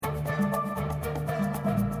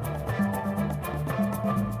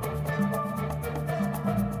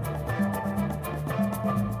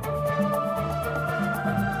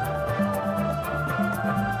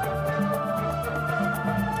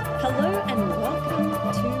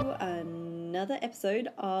another episode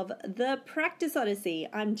of The Practice Odyssey.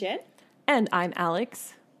 I'm Jen. And I'm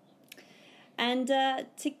Alex. And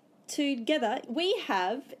together we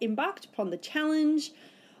have embarked upon the challenge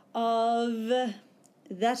of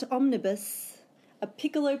that omnibus, a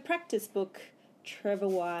Piccolo practice book,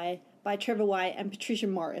 by Trevor Y and Patricia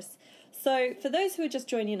Morris. So for those who are just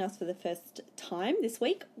joining us for the first time this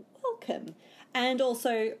week, welcome. And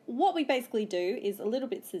also what we basically do is a little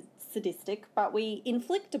bit sadistic, but we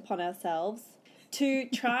inflict upon ourselves to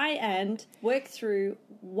try and work through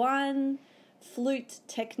one flute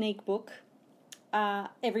technique book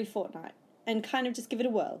every fortnight and kind of just give it a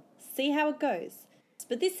whirl, see how it goes.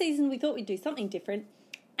 But this season we thought we'd do something different,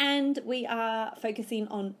 and we are focusing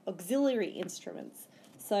on auxiliary instruments.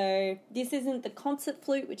 So this isn't the concert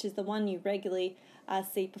flute, which is the one you regularly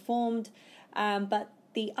see performed, but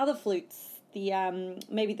the other flutes,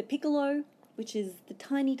 maybe the Piccolo, which is the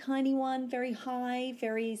tiny, tiny one, very high,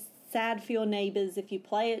 very sad for your neighbours if you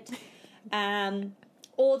play it,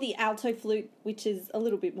 or the alto flute, which is a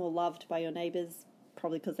little bit more loved by your neighbours,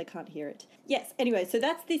 probably because they can't hear it. Yes, anyway, so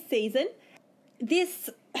that's this season. This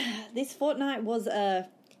fortnight was a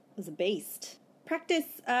beast.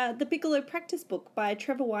 The Piccolo practice book by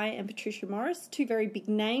Trevor Y and Patricia Morris, two very big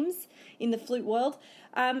names in the flute world.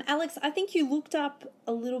 Alex, I think you looked up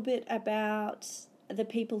a little bit about the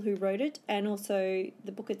people who wrote it and also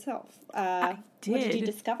the book itself. I did. What did you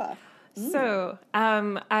discover? So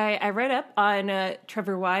I read up on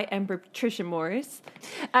Trevor Y and Patricia Morris.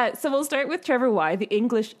 So we'll start with Trevor Y, the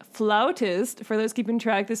English flautist. For those keeping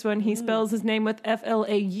track, this one, he spells his name with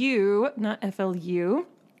F-L-A-U, not F-L-U.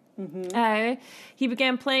 Mm-hmm. He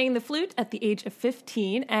began playing the flute at the age of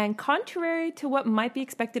 15, and contrary to what might be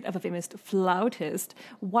expected of a famous flautist,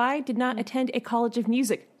 Y did not attend a college of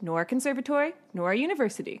music, nor a conservatory, nor a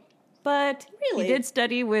university. But he did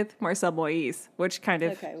study with Marcel Moïse, which kind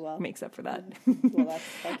of makes up for that. Well, that's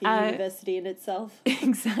like a university in itself.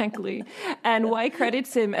 Exactly. And Y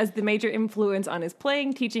credits him as the major influence on his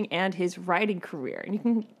playing, teaching, and his writing career. And you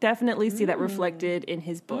can definitely see that reflected in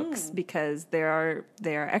his books because there are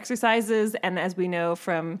exercises. And as we know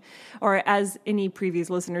or as any previous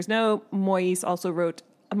listeners know, Marcel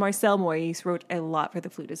Moïse wrote a lot for the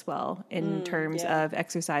flute as well in terms of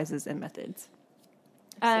exercises and methods.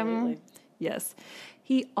 Absolutely. Yes.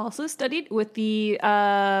 He also studied with the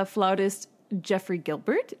flautist Geoffrey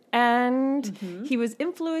Gilbert, and he was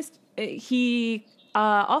influenced. He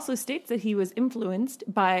also states that he was influenced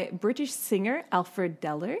by British singer Alfred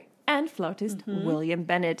Deller and flautist William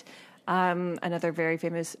Bennett, another very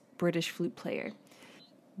famous British flute player.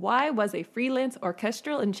 Y was a freelance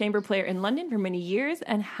orchestral and chamber player in London for many years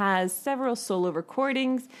and has several solo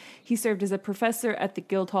recordings. He served as a professor at the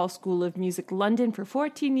Guildhall School of Music London for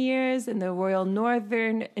 14 years and the Royal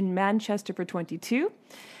Northern in Manchester for 22.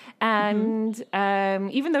 And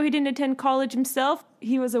even though he didn't attend college himself,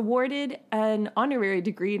 he was awarded an honorary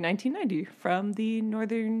degree in 1990 from the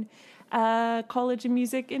Northern College of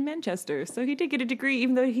Music in Manchester. So he did get a degree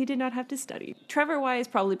even though he did not have to study. Trevor Y is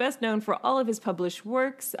probably best known for all of his published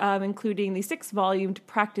works, including the 6-volumed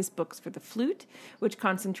practice books for the flute, which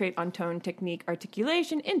concentrate on tone, technique,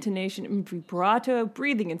 articulation, intonation, vibrato,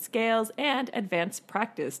 breathing and scales, and advanced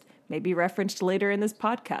practice, may be referenced later in this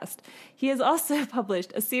podcast. He has also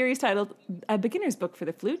published a series titled A Beginner's Book for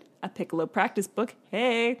the Flute, a Piccolo practice book,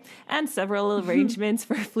 and several arrangements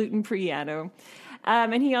for flute and piano.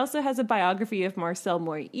 And he also has a biography of Marcel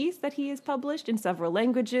Moïse that he has published in several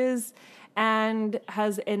languages and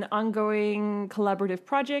has an ongoing collaborative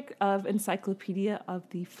project of Encyclopedia of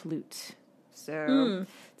the Flute. So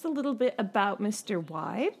it's a little bit about Mr.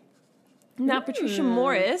 Y. Now, Patricia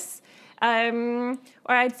Morris, or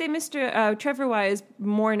I'd say Mr. Trevor Y is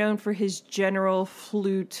more known for his general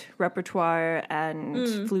flute repertoire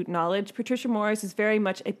and flute knowledge. Patricia Morris is very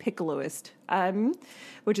much a piccoloist,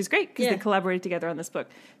 which is great because they collaborated together on this book.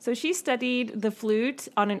 So she studied the flute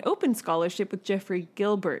on an open scholarship with Geoffrey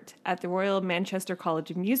Gilbert at the Royal Manchester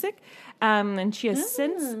College of Music, and she has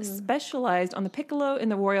since specialized on the piccolo in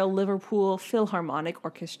the Royal Liverpool Philharmonic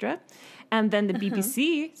Orchestra and then the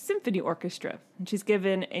BBC Symphony Orchestra. And she's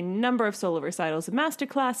given a number of solo recitals and master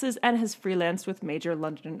classes and has freelanced with major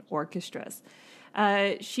London orchestras.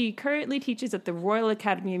 She currently teaches at the Royal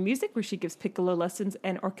Academy of Music, where she gives piccolo lessons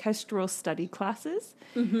and orchestral study classes.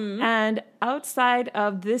 And outside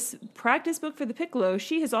of this practice book for the piccolo,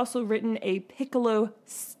 she has also written a piccolo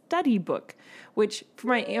study book, which for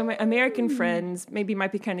my American friends might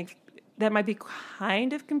be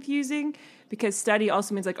kind of confusing because study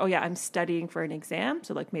also means like, oh yeah, I'm studying for an exam.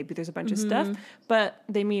 So like maybe there's a bunch of stuff, but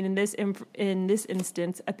they mean in this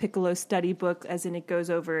instance, a piccolo study book, as in it goes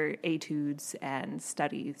over etudes and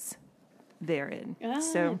studies. therein.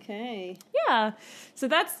 Okay. Yeah. So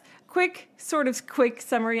that's quick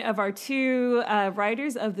summary of our two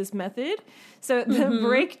writers of this method. So the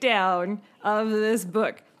breakdown of this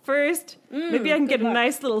book. First, maybe I can get a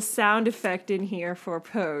nice little sound effect in here for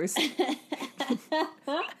post.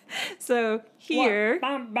 So here.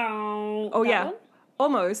 Oh, yeah. One?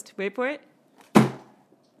 Almost. Wait for it.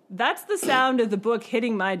 That's the sound of the book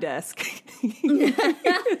hitting my desk. It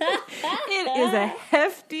is a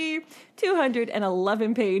hefty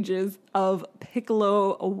 211 pages of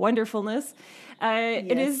Piccolo wonderfulness.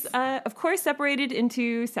 It is, of course, separated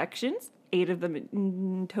into sections, 8 of them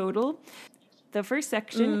in total. The first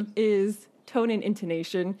section is tone and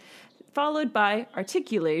intonation, followed by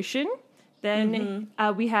articulation. Then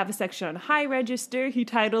we have a section on high register. He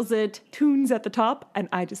titles it Tunes at the Top, and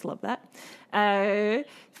I just love that.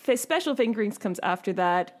 Special fingerings comes after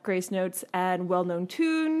that, grace notes and well-known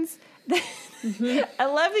tunes. I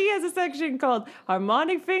love that he has a section called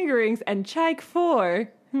Harmonic Fingerings and Tchaik 4.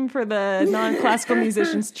 For the non-classical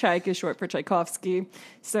musicians, Tchaik is short for Tchaikovsky.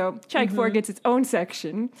 So Tchaik 4 gets its own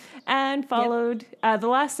section. And followed, the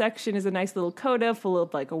last section is a nice little coda full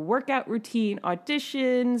of like a workout routine,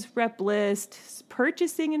 auditions, rep lists,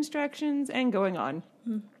 purchasing instructions, and going on.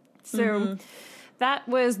 So that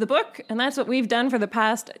was the book, and that's what we've done for the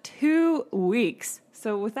past 2 weeks.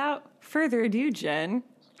 So without further ado, Jen,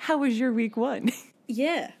 how was your week 1?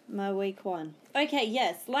 Yeah, my week 1. Okay,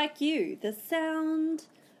 yes, like you, the sound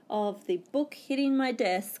of the book hitting my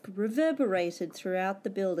desk reverberated throughout the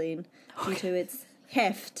building due to its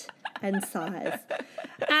heft and size.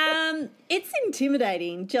 It's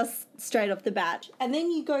intimidating just straight off the bat. And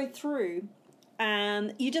then you go through,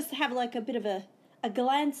 you just have like a bit of a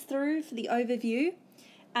glance through for the overview.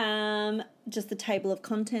 Just the table of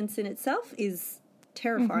contents in itself is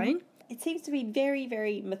terrifying. It seems to be very,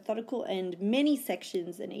 very methodical and many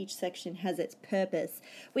sections, and each section has its purpose,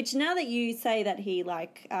 which now that you say that he,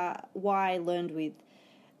 Y learned with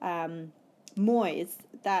Moyes,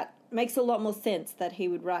 that makes a lot more sense that he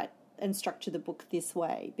would write and structure the book this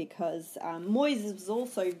way, because Moyes was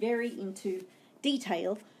also very into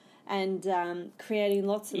detail and creating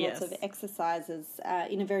lots and lots of exercises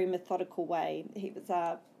in a very methodical way. He was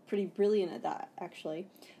pretty brilliant at that, actually.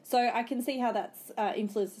 So I can see how that's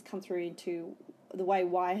influences come through into the way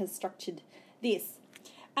Y has structured this.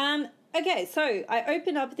 Okay, so I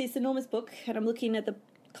open up this enormous book and I'm looking at the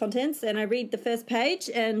contents and I read the first page,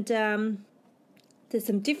 and there's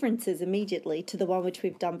some differences immediately to the one which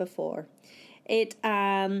we've done before. It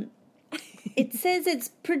says it's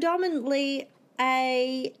predominantly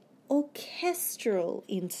a orchestral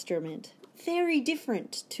instrument, very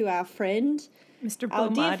different to our friend, Mr. our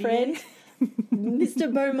dear friend,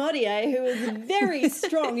 Mr. Beaumodier, who was very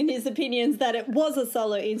strong in his opinions that it was a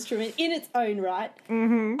solo instrument in its own right.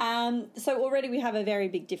 So already we have a very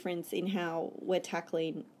big difference in how we're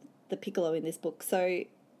tackling the piccolo in this book. So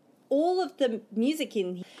all of the music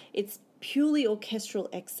it's purely orchestral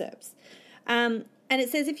excerpts. And it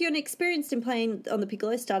says, if you're experienced in playing on the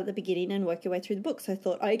piccolo, start at the beginning and work your way through the book. So I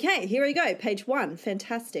thought, okay, here we go, page 1,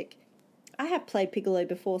 fantastic. I have played piccolo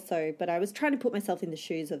before, but I was trying to put myself in the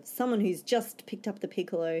shoes of someone who's just picked up the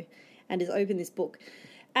piccolo and has opened this book.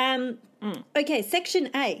 Okay, section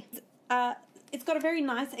A. It's got a very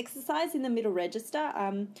nice exercise in the middle register.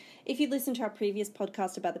 If you listen to our previous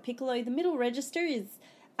podcast about the piccolo, the middle register is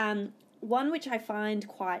one which I find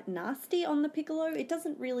quite nasty on the piccolo. It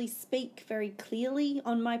doesn't really speak very clearly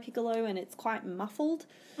on my piccolo, and it's quite muffled.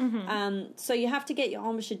 So you have to get your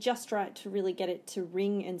embouchure just right to really get it to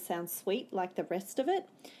ring and sound sweet like the rest of it.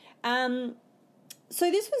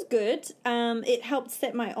 So this was good. It helped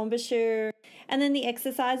set my embouchure. And then the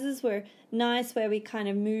exercises were nice, where we kind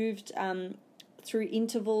of moved through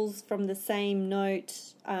intervals from the same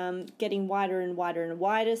note, getting wider and wider and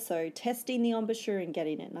wider, so testing the embouchure and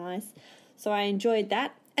getting it nice. So I enjoyed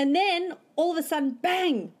that. And then, all of a sudden,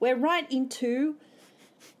 bang, we're right into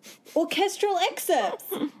orchestral excerpts.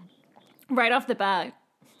 Right off the bat.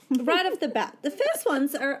 Right off the bat. The first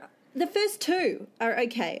two are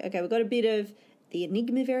okay. Okay, we've got a bit of the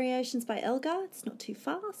Enigma Variations by Elgar. It's not too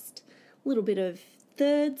fast. A little bit of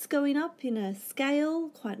thirds going up in a scale.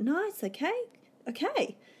 Quite nice, okay.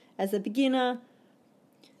 As a beginner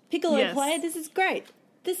piccolo player, this is great.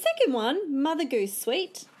 The second one, Mother Goose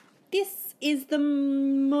Suite. This is the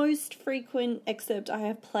most frequent excerpt I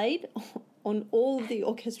have played on all of the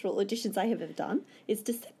orchestral auditions I have ever done. It's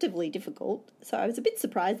deceptively difficult, so I was a bit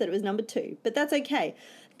surprised that it was number 2, but that's okay.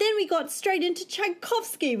 Then we got straight into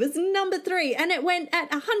Tchaikovsky, was number 3, and it went at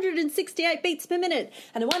 168 beats per minute,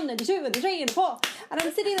 and a 1 and a 2 and a 3 and a 4, and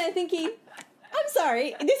I'm sitting there thinking, I'm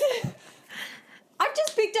sorry, I've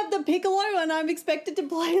just picked picked up the piccolo and I'm expected to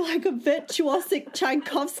play like a virtuosic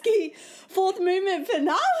Tchaikovsky fourth movement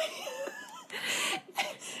finale.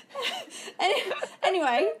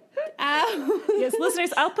 Anyway. Yes,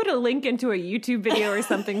 listeners, I'll put a link into a YouTube video or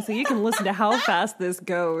something so you can listen to how fast this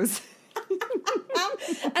goes.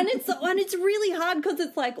 And it's really hard because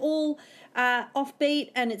it's like all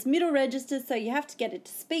offbeat and it's middle register, so you have to get it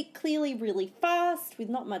to speak clearly really fast with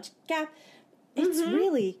not much gap.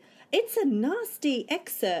 It's a nasty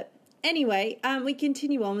excerpt. Anyway, we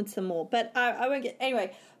continue on with some more, but I won't get...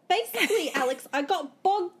 Anyway, basically, Alex, I got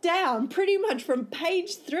bogged down pretty much from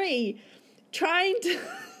page 3 trying to...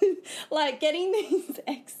 like, getting these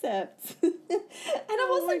excerpts. And I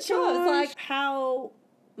wasn't sure. It's like, how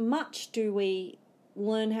much do we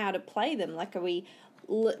learn how to play them? Like, are we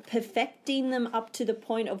perfecting them up to the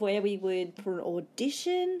point of where we would for an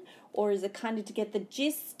audition? Or is it kind of to get the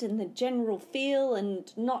gist and the general feel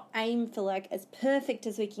and not aim for, like, as perfect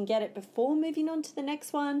as we can get it before moving on to the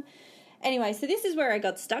next one? Anyway, so this is where I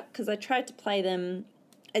got stuck because I tried to play them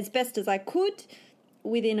as best as I could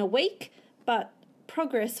within a week, but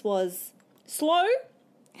progress was slow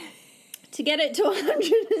to get it to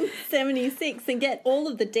 176 and get all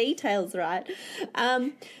of the details right.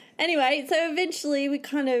 Anyway, so eventually we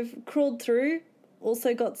kind of crawled through.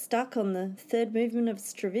 Also got stuck on the third movement of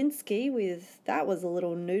Stravinsky that was a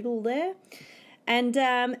little noodle there. And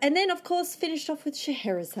then, of course, finished off with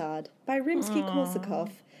Scheherazade by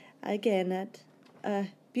Rimsky-Korsakov. Again, at a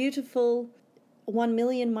beautiful 1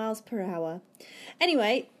 million miles per hour.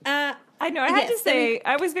 Anyway, I know. I had to say,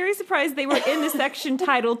 I was very surprised they were in the section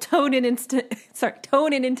titled "Tone and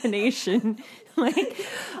Intonation." Like,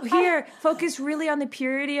 here, focus really on the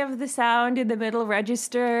purity of the sound in the middle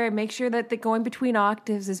register. Make sure that the going between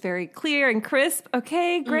octaves is very clear and crisp.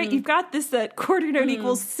 Okay, great. You've got this at quarter note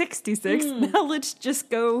equals 66. Now let's just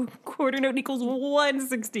go quarter note equals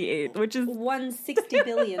 168, which is 160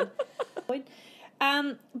 billion. But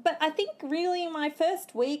I think really my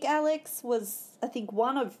first week, Alex, was, I think,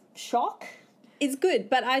 one of shock. Is good,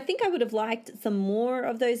 but I think I would have liked some more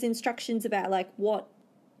of those instructions about, like, what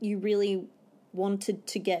you really wanted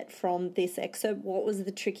to get from this excerpt. What was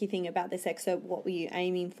the tricky thing about this excerpt? What were you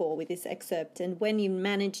aiming for with this excerpt? And when you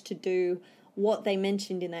managed to do what they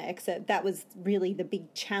mentioned in that excerpt, that was really the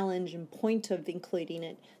big challenge and point of including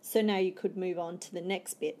it. So now you could move on to the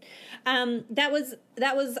next bit. That was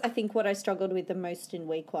I think what I struggled with the most in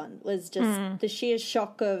week 1 was just the sheer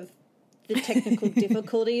shock of the technical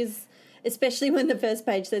difficulties, especially when the first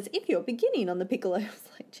page says, if you're beginning on the piccolo. I was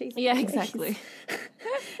like, Jesus. Yeah, exactly.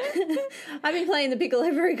 I've been playing the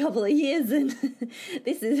piccolo for a couple of years and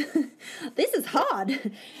this is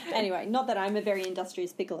hard. Anyway, not that I'm a very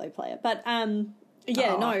industrious piccolo player, but that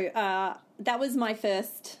was my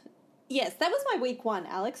first... Yes, that was my week 1,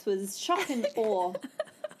 Alex, was shock and awe.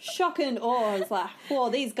 Shock and awe. I was like, whoa,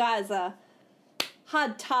 these guys are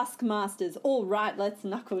hard taskmasters. All right, let's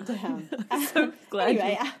knuckle down. So glad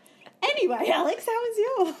Anyway, Alex, how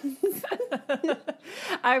was yours?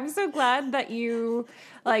 I'm so glad that you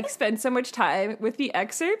spend so much time with the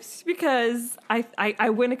excerpts because I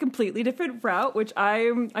went a completely different route, which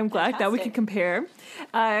I'm glad that we can compare.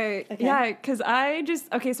 Yeah, because so I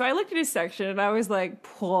looked at his section and I was like,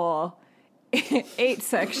 8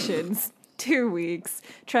 sections. 2 weeks,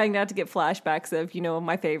 trying not to get flashbacks of,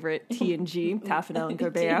 my favorite TNG, Taffenel and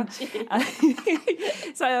Corbea.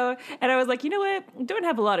 And I was like, you know what? Don't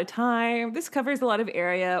have a lot of time. This covers a lot of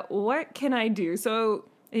area. What can I do? So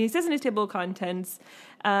he says in his table of contents,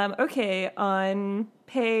 on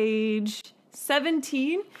page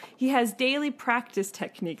 17, he has daily practice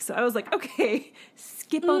techniques. So I was like, okay,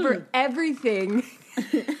 skip over everything.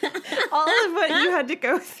 All of what you had to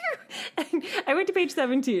go through. And I went to page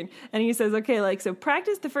 17 and he says, okay, so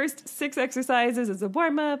practice the first 6 exercises as a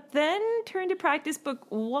warm-up, then turn to practice book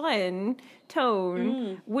 1,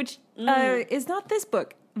 Tone, which is not this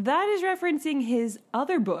book. That is referencing his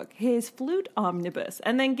other book, his Flute Omnibus,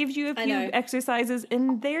 and then gives you a few exercises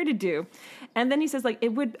in there to do. And then he says,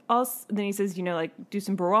 it would also, then he says, do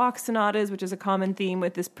some Baroque sonatas, which is a common theme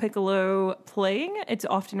with this piccolo playing. It's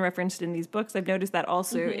often referenced in these books. I've noticed that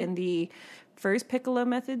also in the first piccolo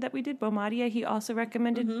method that we did, Bomadia, he also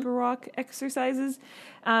recommended Baroque exercises.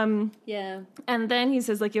 And then he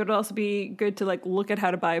says, it would also be good to, like, look at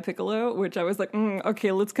how to buy a piccolo, which I was like,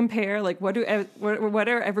 okay, let's compare. Like, what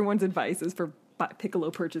are everyone's advices for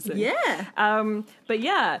piccolo purchasing? Yeah.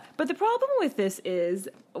 But the problem with this is,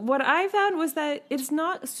 what I found was that it's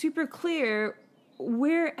not super clear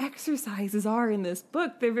where exercises are in this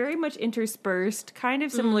book. They're very much interspersed, kind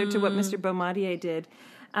of similar to what Mr. Beaumadier did.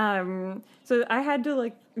 So I had to,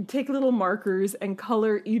 like, take little markers and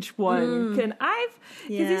color each one. Because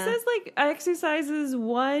he says like exercises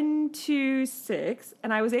 1 to 6,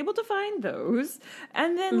 and I was able to find those.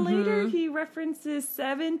 And then later he references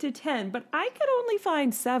 7 to 10, but I could only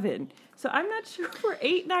find 7. So I'm not sure where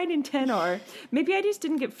 8, 9, and 10 are. Maybe I just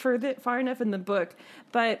didn't get far enough in the book.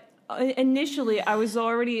 But initially I was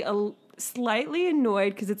already slightly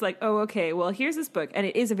annoyed because it's like, oh, okay, well, here's this book, and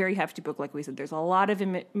it is a very hefty book, like we said. There's a lot of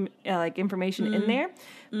information in there,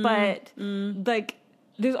 but like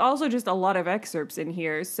there's also just a lot of excerpts in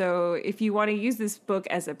here. So if you want to use this book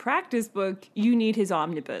as a practice book, you need his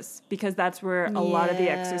omnibus, because that's where a lot of the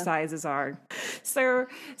exercises are. So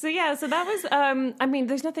that was, I mean,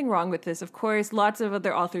 there's nothing wrong with this. Of course, lots of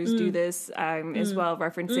other authors do this as well,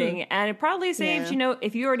 referencing. And it probably saves,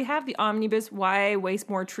 if you already have the omnibus, why waste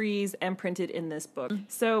more trees and print it in this book?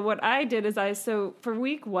 So what I did is for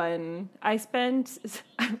week 1, I'm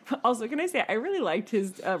also going to say, I really liked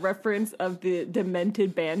his reference of the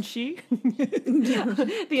demented banshee.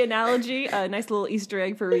 The analogy, a nice little Easter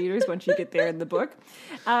egg for readers once you get there in the book.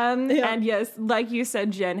 And yes, like you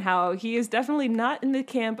said, Jen, how he is definitely not in the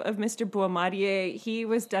camp of Mr. Boismatier. He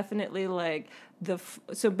was definitely like so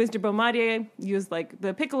Mr. Boismatier used like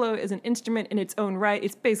the piccolo as an instrument in its own right.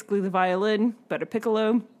 It's basically the violin, but a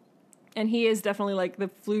piccolo. And he is definitely like the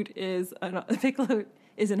piccolo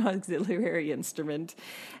is an auxiliary instrument,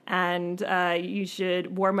 and you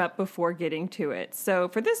should warm up before getting to it. So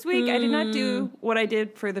for this week, I did not do what I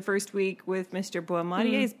did for the first week with Mr.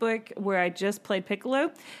 Boismatier's book, where I just played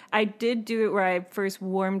piccolo. I did do it where I first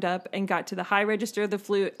warmed up and got to the high register of the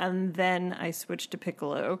flute, and then I switched to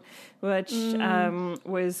piccolo, which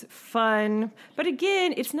was fun. But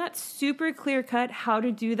again, it's not super clear-cut how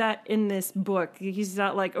to do that in this book. He's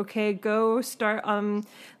not like, okay, go start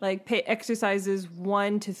pay exercises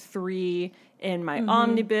 1 to 3 in my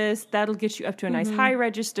omnibus. That'll get you up to a nice high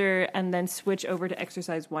register, and then switch over to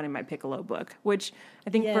exercise 1 in my piccolo book, which I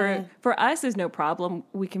think for us is no problem.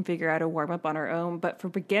 We can figure out a warm up on our own, but for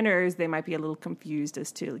beginners, they might be a little confused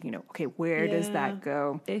as to, okay, where does that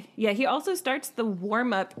go? Yeah, he also starts the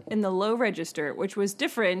warm up in the low register, which was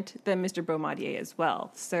different than Mr. Boismatier as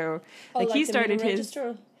well. So he started his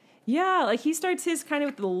register? Yeah, like he starts his kind of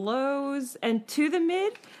with the lows and to the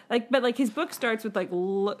mid, but his book starts with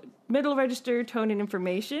middle register, tone, and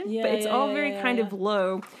information, but it's all very kind of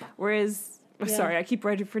low, whereas, sorry, I keep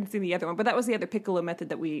referencing the other one, but that was the other piccolo method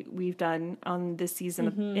that we've done on this season,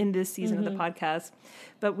 of the podcast.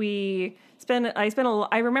 But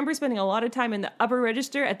I remember spending a lot of time in the upper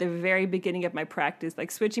register at the very beginning of my practice,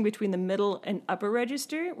 like switching between the middle and upper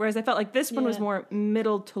register, whereas I felt like this one was more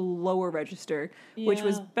middle to lower register, which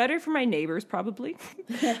was better for my neighbors probably.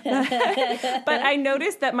 But I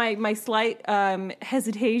noticed that my slight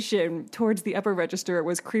hesitation towards the upper register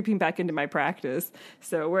was creeping back into my practice.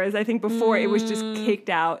 So whereas I think before it was just kicked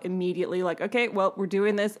out immediately, like, okay, well, we're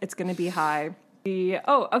doing this, it's going to be high.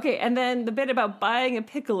 And then the bit about buying a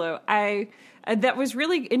piccolo, that was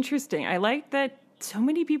really interesting. I like that so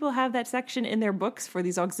many people have that section in their books for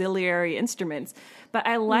these auxiliary instruments, but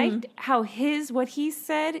I liked how what he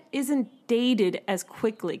said isn't dated as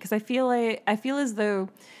quickly, because I feel as though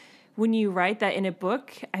when you write that in a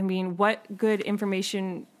book, I mean, what good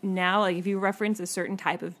information now, like if you reference a certain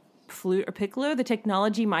type of flute or piccolo, the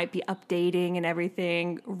technology might be updating and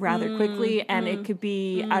everything rather quickly, and it could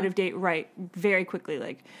be out of date very quickly.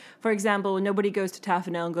 Like, for example, nobody goes to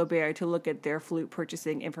Taffanel and Gobert to look at their flute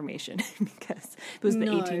purchasing information because it was the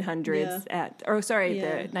 1800s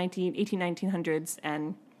the 1900s,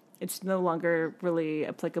 and it's no longer really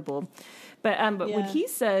applicable. But what he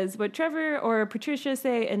says, what Trevor or Patricia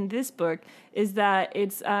say in this book is that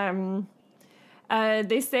it's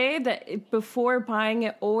they say that before buying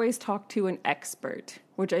it, always talk to an expert,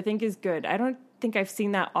 which I think is good. I don't think I've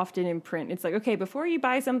seen that often in print. It's like, okay, before you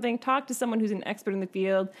buy something, talk to someone who's an expert in the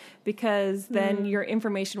field, because then your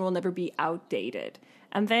information will never be outdated.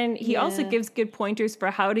 And then he also gives good pointers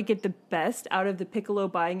for how to get the best out of the piccolo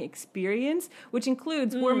buying experience, which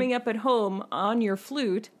includes warming up at home on your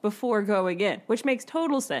flute before going in, which makes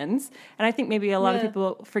total sense. And I think maybe a lot of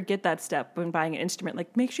people forget that step when buying an instrument.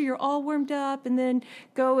 Like, make sure you're all warmed up and then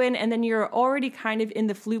go in, and then you're already kind of in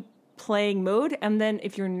the flute playing mode. And then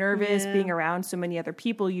if you're nervous being around so many other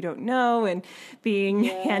people you don't know and being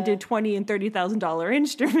handed $20,000 and $30,000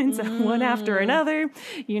 instruments one after another,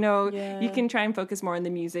 you can try and focus more on the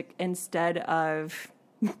music instead of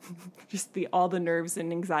just all the nerves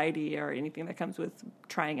and anxiety or anything that comes with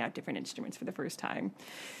trying out different instruments for the first time.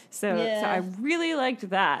 So I really liked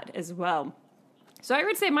that as well. So I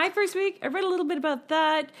would say my first week, I read a little bit about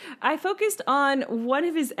that. I focused on one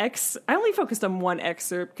of his I only focused on one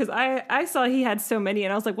excerpt because I saw he had so many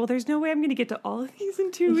and I was like, well, there's no way I'm going to get to all of these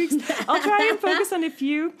in 2 weeks. I'll try and focus on a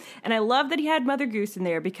few. And I love that he had Mother Goose in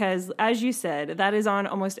there because, as you said, that is on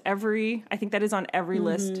almost every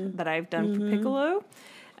list that I've done for Piccolo.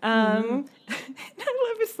 I love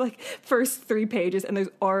his like first 3 pages and there's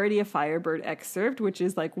already a Firebird excerpt, which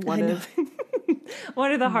is like one of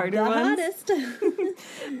the harder ones. Hardest.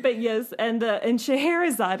 But yes, and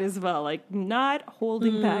Scheherazade as well, like not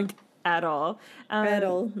holding back at all. At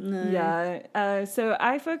all, no. Yeah. So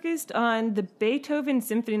I focused on the Beethoven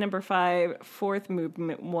Symphony No. 5, 4th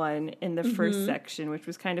Movement 1 in the first section, which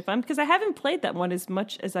was kind of fun because I haven't played that one as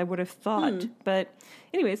much as I would have thought. But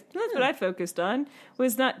anyways, that's what I focused on.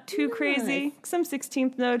 Was not too crazy, some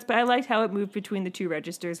 16th notes, but I liked how it moved between the 2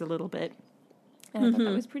 registers a little bit. And I thought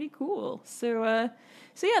that was pretty cool. So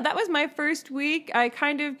yeah, that was my first week. I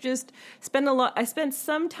kind of just I spent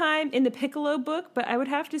some time in the Piccolo book, but I would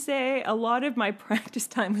have to say a lot of my practice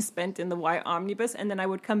time was spent in the Y Omnibus, and then I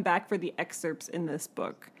would come back for the excerpts in this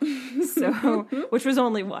book. So, which was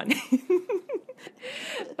only one.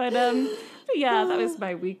 But yeah, that was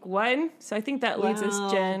my week 1. So I think that leads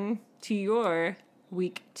us, Jen, to your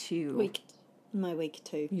week 2. My week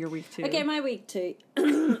 2. Your week 2. Okay, my week 2.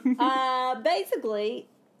 Basically,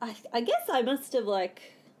 I guess I must have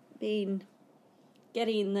been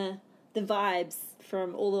getting the vibes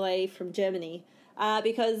from all the way from Germany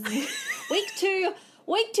because week 2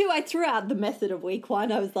 I threw out the method of week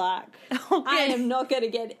 1. I was like, I am not going to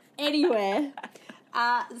get anywhere.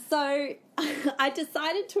 So I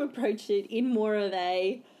decided to approach it in more of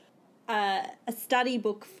a study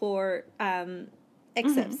book for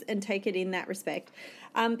excerpts and take it in that respect.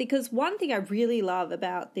 Because one thing I really love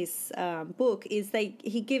about this book is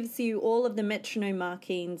he gives you all of the metronome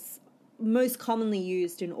markings most commonly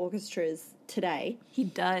used in orchestras today. He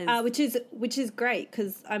does, which is great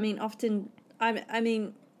because often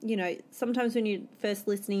sometimes when you're first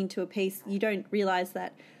listening to a piece, you don't realize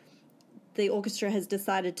that the orchestra has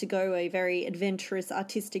decided to go a very adventurous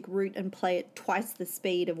artistic route and play it twice the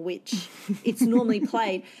speed of which it's normally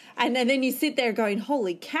played. And then you sit there going,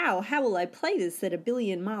 holy cow, how will I play this at 1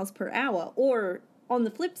 billion miles per hour? Or on the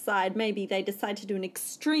flip side, maybe they decide to do an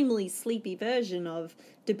extremely sleepy version of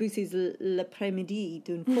Debussy's L'après-midi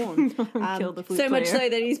d'une faune. So much so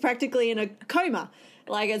that he's practically in a coma.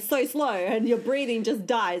 Like, it's so slow and your breathing just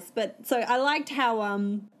dies. But so I liked how...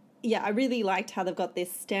 I really liked how they've got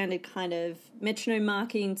this standard kind of metronome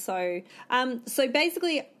marking. So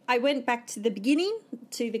basically, I went back to the beginning,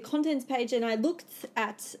 to the contents page, and I looked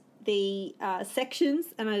at the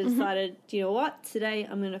sections, and I decided, you know what, today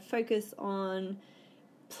I'm going to focus on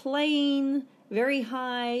playing very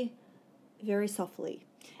high, very softly.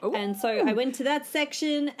 Ooh. And so I went to that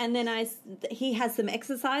section, and then he has some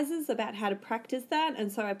exercises about how to practice that,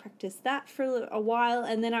 and so I practiced that for a while,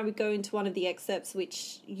 and then I would go into one of the excerpts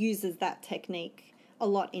which uses that technique a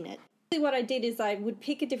lot in it. What I did is I would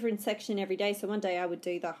pick a different section every day, so one day I would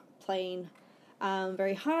do the playing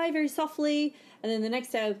very high, very softly, and then the next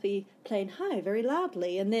day I would be playing high, very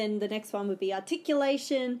loudly, and then the next one would be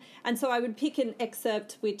articulation, and so I would pick an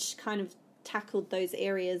excerpt which kind of tackled those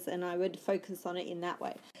areas and I would focus on it in that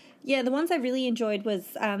way. Yeah, the ones I really enjoyed was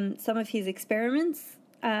some of his experiments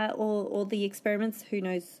or the experiments. Who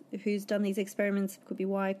knows who's done these experiments? Could be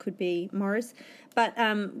Y, could be Morris. But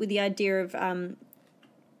with the idea of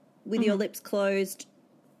with your lips closed,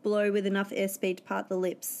 blow with enough airspeed to part the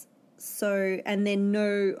lips. So, and then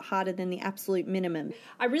no harder than the absolute minimum.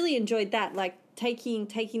 I really enjoyed that, like taking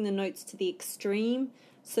the notes to the extreme,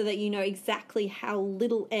 so that you know exactly how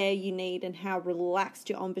little air you need and how relaxed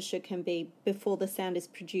your embouchure can be before the sound is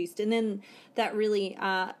produced. And then that really,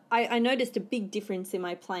 I noticed a big difference in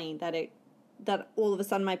my playing, that all of a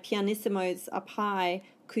sudden my pianissimos up high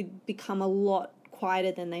could become a lot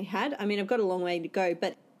quieter than they had. I mean, I've got a long way to go,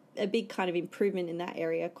 but a big kind of improvement in that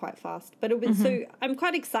area quite fast. But it was, so I'm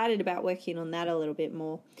quite excited about working on that a little bit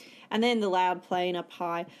more. And then the loud playing up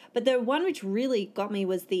high. But the one which really got me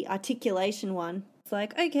was the articulation one.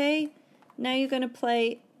 Like, okay, now you're going to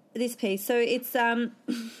play this piece. So it's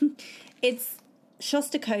it's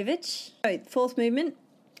Shostakovich, 4th movement.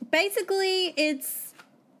 Basically, it's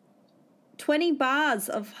 20 bars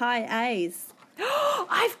of high A's.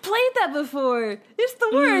 I've played that before. It's the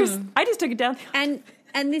worst. I just took it down. And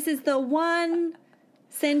this is the one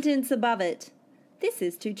sentence above it. This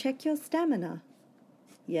is to check your stamina.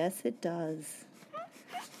 Yes, it does.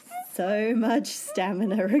 So much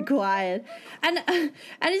stamina required, and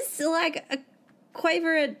it's like a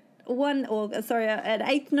quaver at an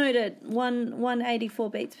eighth note at 184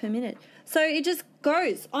 beats per minute. So it just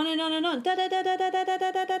goes on and on and on. Da da da da da da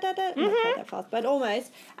da da da da da. Not quite that fast, but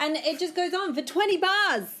almost. And it just goes on for 20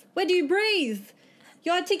 bars. Where do you breathe?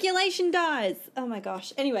 Your articulation dies. Oh my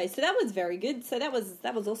gosh. Anyway, so that was very good. So that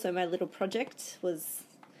was also my little project.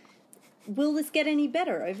 Will this get any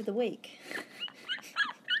better over the week?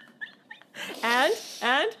 And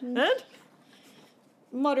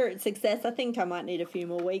moderate success. I think I might need a few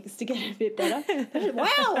more weeks to get a bit better.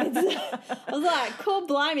 Wow! I was like, cool,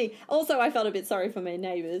 blimey. Also, I felt a bit sorry for my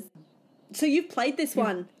neighbours. So you've played this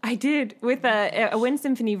one? I did, with a wind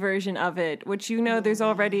symphony version of it, which there's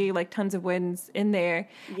already like tons of winds in there.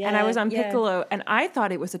 Yeah, and I was on Piccolo, and I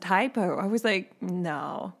thought it was a typo. I was like,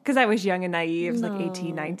 no, because I was young and naive, like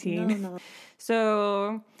 18, 19. No.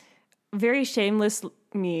 So very shameless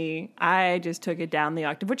me, I just took it down the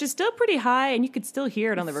octave, which is still pretty high, and you could still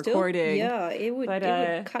hear it on the recording. Yeah, it would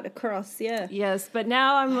cut across, yeah. Yes, but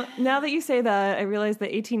now that you say that, I realize the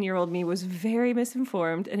 18-year-old me was very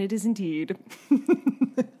misinformed, and it is indeed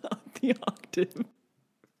the octave.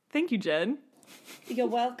 Thank you, Jen. You're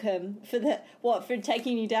welcome for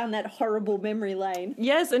taking you down that horrible memory lane.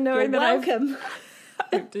 Yes, and knowing You're welcome.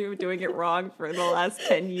 I've been doing it wrong for the last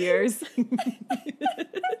 10 years.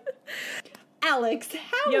 Alex,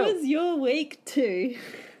 how was your week 2?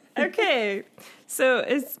 Okay, so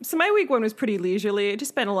my week 1 was pretty leisurely. I just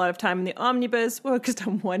spent a lot of time in the omnibus, focused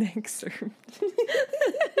on one excerpt.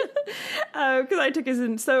 Because I took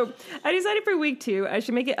so I decided for week 2, I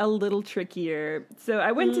should make it a little trickier. So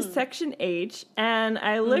I went to section H, and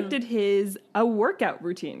I looked at a workout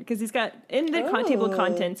routine, because he's got, in the table of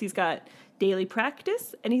contents, he's got daily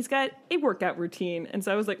practice, and he's got a workout routine. And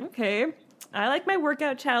so I was like, okay, I like my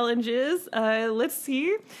workout challenges. Let's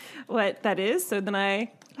see what that is. So then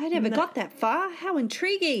I never got that far. How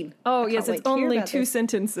intriguing. Oh, yes, it's only 2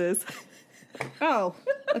 sentences. Oh,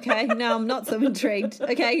 okay. No, I'm not so intrigued.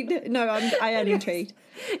 Okay, no, I am intrigued.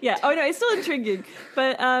 Yeah. Oh no, it's still intriguing.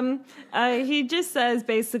 But he just says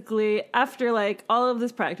basically, after like all of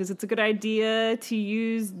this practice, it's a good idea to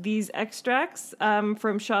use these extracts from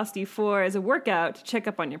Shasti 4 as a workout to check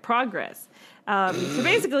up on your progress. So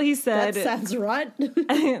basically he said... That sounds right.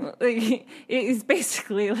 It's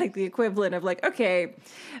basically like the equivalent of like, okay,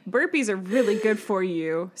 burpees are really good for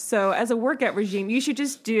you. So as a workout regime, you should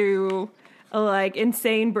just do like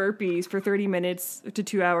insane burpees for 30 minutes to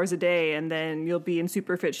 2 hours a day, and then you'll be in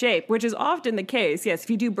super fit shape, which is often the case. Yes, if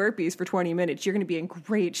you do burpees for 20 minutes, you're going to be in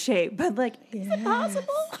great shape. But like, is it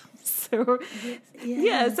possible? So,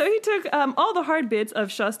 so he took all the hard bits of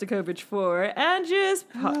Shostakovich 4 and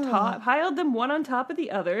just piled them one on top of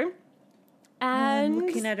the other. And I'm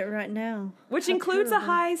looking at it right now. Which includes a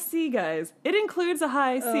high C, guys. It includes a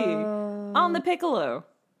high C on the piccolo.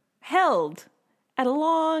 Held at a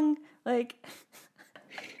long,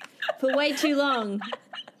 for way too long.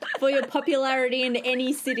 For your popularity in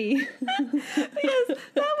any city. Yes, that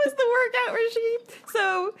was the workout regime.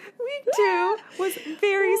 So week 2 was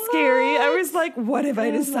very scary. I was like, what have I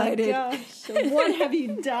decided? Oh my gosh, what have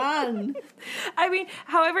you done? I mean,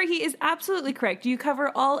 however, he is absolutely correct. You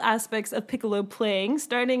cover all aspects of piccolo playing,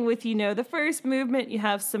 starting with, the first movement. You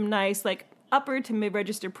have some nice, upper to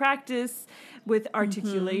mid-register practice with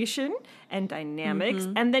articulation and dynamics.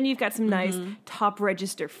 And then you've got some nice top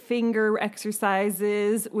register finger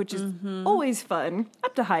exercises, which is always fun,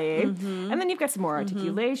 up to high A. And then you've got some more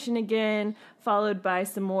articulation again, followed by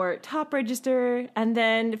some more top register, and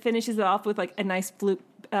then finishes it off with a nice flute,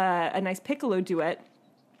 a nice piccolo duet.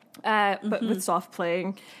 But with soft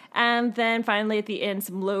playing. And then finally at the end,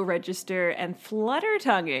 some low register and flutter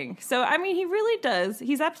tonguing. So, I mean, he really does.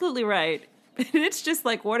 He's absolutely right. It's just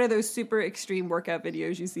like one of those super extreme workout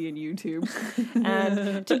videos you see in YouTube.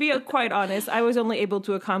 And to be quite honest, I was only able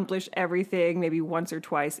to accomplish everything maybe once or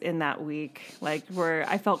twice in that week, where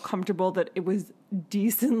I felt comfortable that it was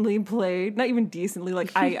decently played. Not even decently,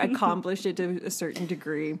 I accomplished it to a certain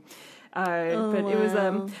degree. But it was,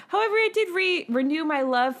 however, I did renew my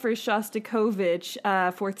love for Shostakovich,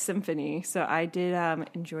 Fourth Symphony. So I did,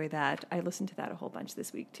 enjoy that. I listened to that a whole bunch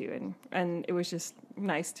this week too. And it was just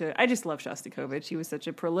nice I just love Shostakovich. He was such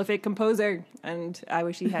a prolific composer, and I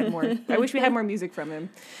wish we had more music from him.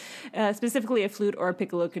 Specifically a flute or a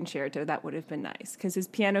piccolo concerto. That would have been nice, because his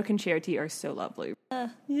piano concerti are so lovely.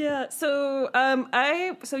 So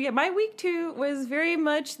my week 2 was very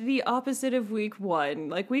much the opposite of week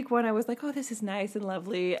 1. Week 1, I was like, oh, this is nice and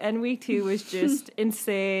lovely. And week 2 was just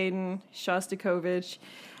insane Shostakovich.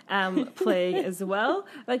 playing as well.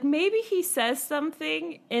 Like maybe he says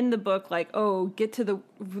something in the book like, oh, get to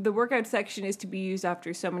the workout section is to be used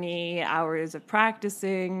after so many hours of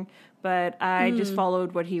practicing, but I just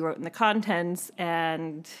followed what he wrote in the contents,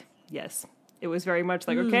 and yes, it was very much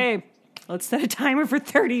like, okay, let's set a timer for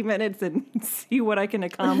 30 minutes and see what I can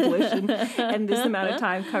accomplish in this amount of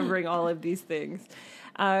time covering all of these things.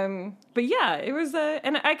 But yeah, it was,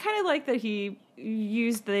 and I kind of like that he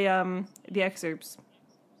used the excerpts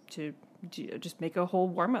to just make a whole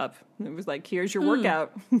warm up. It was like, here's your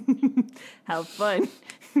workout. Have fun.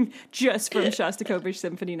 Just from Shostakovich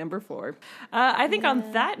Symphony No. 4. I think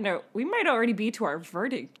on that note, we might already be to our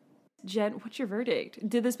verdict. Jen, what's your verdict?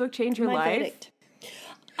 Did this book change your life? Verdict.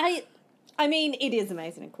 I mean, it is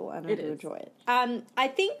amazing and cool, and I do enjoy it. I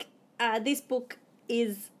think this book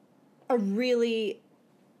is a really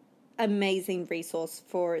amazing resource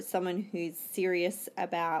for someone who's serious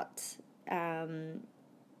about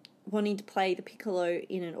wanting to play the piccolo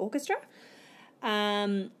in an orchestra.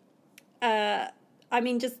 I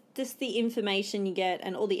mean, just the information you get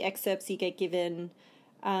and all the excerpts you get given.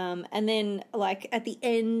 And then, like, at the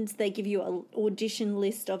end, they give you an audition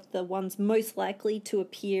list of the ones most likely to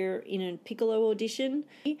appear in a piccolo audition.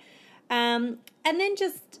 And then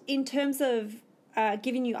just in terms of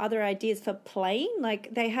giving you other ideas for playing,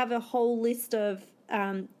 like, they have a whole list of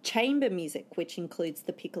chamber music, which includes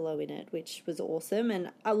the piccolo in it, which was awesome.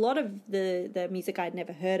 And a lot of the music I'd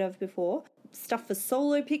never heard of before. Stuff for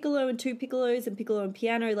solo piccolo and two piccolos and piccolo and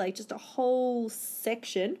piano, like just a whole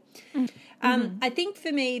section. I think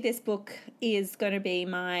for me, this book is going to be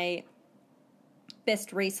my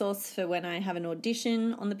best resource for when I have an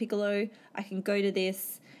audition on the piccolo. I can go to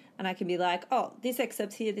this and I can be like, oh, this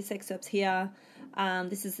excerpt's here, this excerpt's here.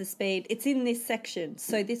 This is the speed. It's in this section.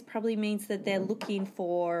 So this probably means that they're looking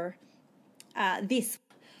for this.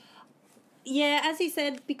 Yeah, as you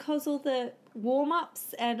said, because all the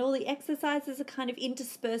warm-ups and all the exercises are kind of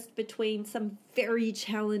interspersed between some very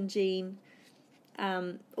challenging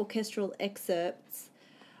orchestral excerpts,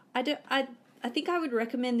 I think I would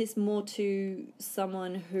recommend this more to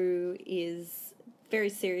someone who is very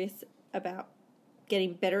serious about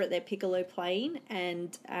getting better at their piccolo playing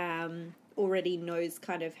and already knows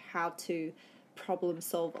kind of how to problem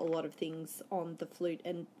solve a lot of things on the flute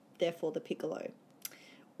and therefore the piccolo,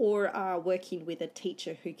 or are working with a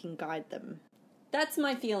teacher who can guide them. That's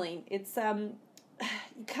my feeling. It's you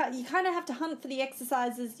kind of have to hunt for the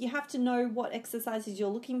exercises. You have to know what exercises you're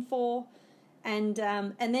looking for, and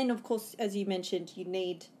then of course, as you mentioned, you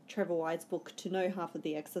need Trevor White's book to know half of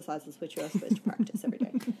the exercises which you are supposed to practice every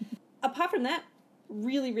day. Apart from that,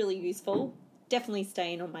 really, really useful. Definitely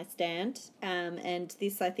staying on my stand, and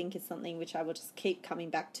this I think is something which I will just keep coming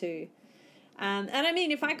back to. And I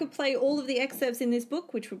mean, if I could play all of the excerpts in this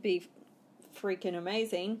book, which would be freaking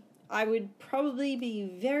amazing, I would probably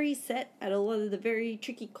be very set at a lot of the very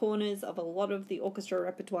tricky corners of a lot of the orchestra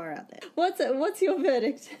repertoire out there. What's your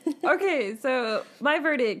verdict? Okay, so my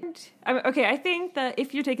verdict. I think that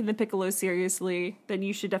if you're taking the piccolo seriously, then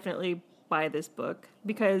you should definitely buy this book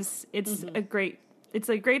because it's a great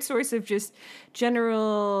source of just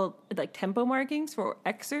general like tempo markings for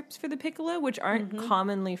excerpts for the piccolo, which aren't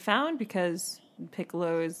commonly found because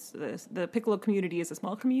piccolo is the piccolo community is a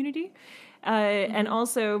small community, and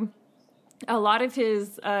also a lot of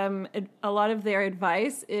their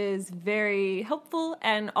advice is very helpful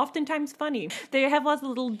and oftentimes funny. They have lots of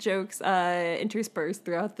little jokes interspersed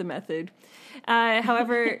throughout the method.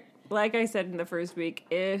 However. Like I said in the first week,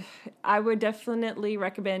 I would definitely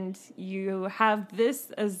recommend you have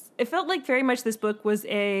this as... It felt like very much this book was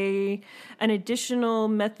an additional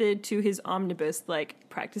method to his omnibus, like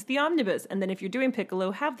practice the omnibus. And then if you're doing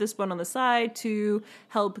piccolo, have this one on the side to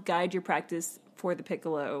help guide your practice for the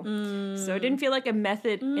piccolo. So it didn't feel like a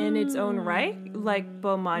method in its own right, like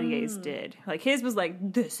Beaumontier's did. Like his was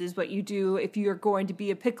like, this is what you do if you're going to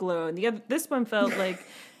be a piccolo. And this one felt like...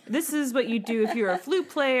 This is what you do if you're a flute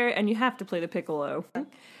player and you have to play the piccolo.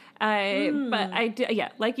 But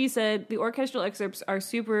like you said, the orchestral excerpts are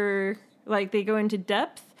super, like they go into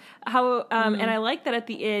depth. And I like that at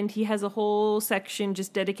the end he has a whole section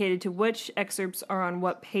just dedicated to which excerpts are on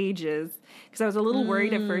what pages. Because I was a little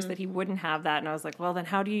worried at first that he wouldn't have that, and I was like, well, then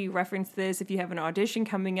how do you reference this if you have an audition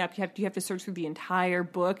coming up? You have to search through the entire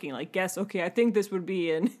book and you're like, guess, okay, I think this would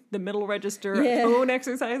be in the middle register tone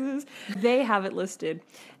exercises. They have it listed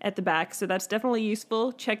at the back, so that's definitely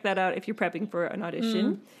useful. Check that out if you're prepping for an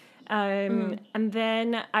audition. And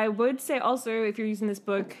then I would say also, if you're using this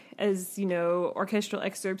book as, orchestral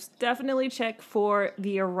excerpts, definitely check for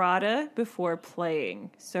the errata before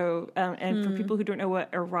playing. So, and for people who don't know what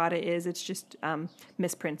errata is, it's just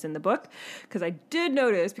misprints in the book. Because I did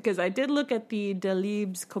notice, because I did look at the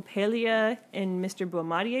Delibes Coppelia in Mr.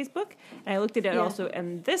 Boimadier's book, and I looked at it also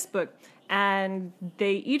in this book, and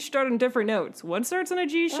they each start on different notes. One starts on a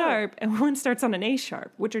G sharp, and one starts on an A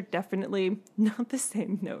sharp, which are definitely not the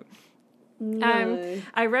same note. No.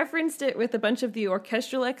 I referenced it with a bunch of the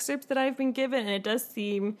orchestral excerpts that I've been given, and it does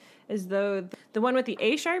seem as though the one with the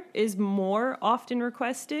A sharp is more often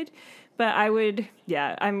requested. But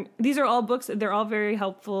these are all books, they're all very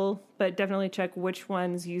helpful, but definitely check which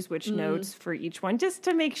ones use which notes for each one, just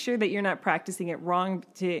to make sure that you're not practicing it wrong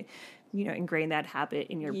to, ingrain that habit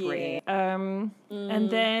in your brain. And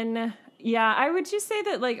then, I would just say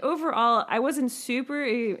that, overall, I wasn't super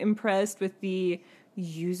impressed with the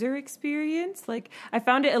user experience. I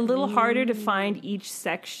found it a little harder to find each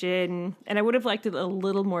section, and I would have liked it a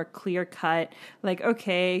little more clear cut.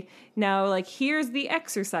 Okay, now here's the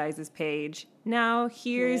exercises page. Now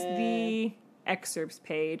here's the excerpts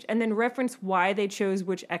page, and then reference why they chose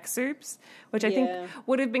which excerpts, which I think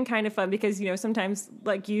would have been kind of fun, because sometimes,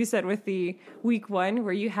 like you said with the week one,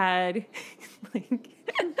 where you had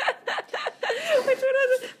which one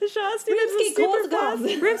was it? The Shaw students?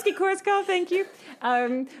 Rimsky-Korsakov, thank you.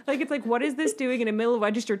 It's what is this doing in the middle of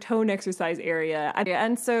register tone exercise area?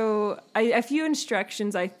 And so a few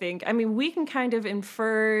instructions, I think. We can kind of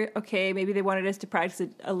infer, okay, maybe they wanted us to practice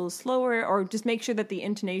it a little slower, or just make sure that the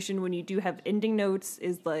intonation when you do have ending notes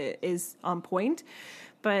is on point.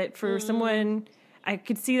 But for someone, I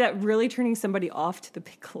could see that really turning somebody off to the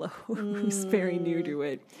piccolo who's very new to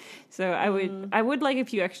it. So I would like a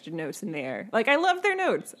few extra notes in there. I love their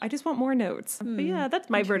notes. I just want more notes. But that's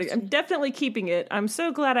my verdict. I'm definitely keeping it. I'm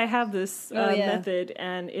so glad I have this method,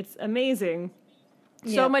 and it's amazing.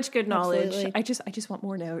 So much good knowledge. Absolutely. I just want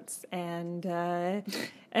more notes and a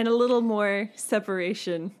little more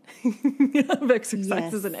separation of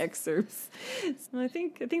exercises and excerpts. So I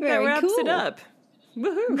think that wraps it up.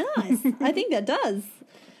 Woohoo. Nice. I think that does.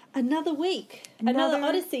 Another week. Another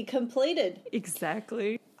Odyssey completed.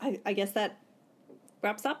 Exactly. I guess that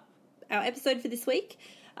wraps up our episode for this week.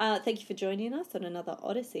 Thank you for joining us on another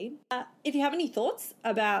Odyssey. If you have any thoughts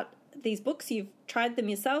about these books, you've tried them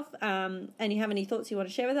yourself, and you have any thoughts you want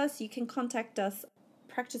to share with us, you can contact us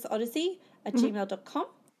practiceodyssey@gmail.com.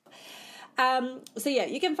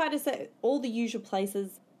 You can find us at all the usual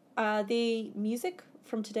places. The music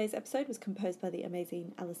from today's episode was composed by the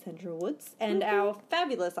amazing Alessandra Woods, and our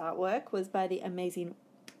fabulous artwork was by the amazing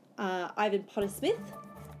Ivan Potter-Smith.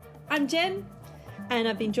 I'm Jen, and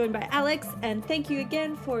I've been joined by Alex, and thank you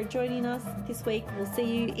again for joining us this week. We'll see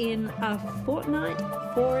you in a fortnight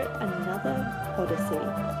for another Odyssey.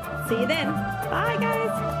 See you then. Bye, guys.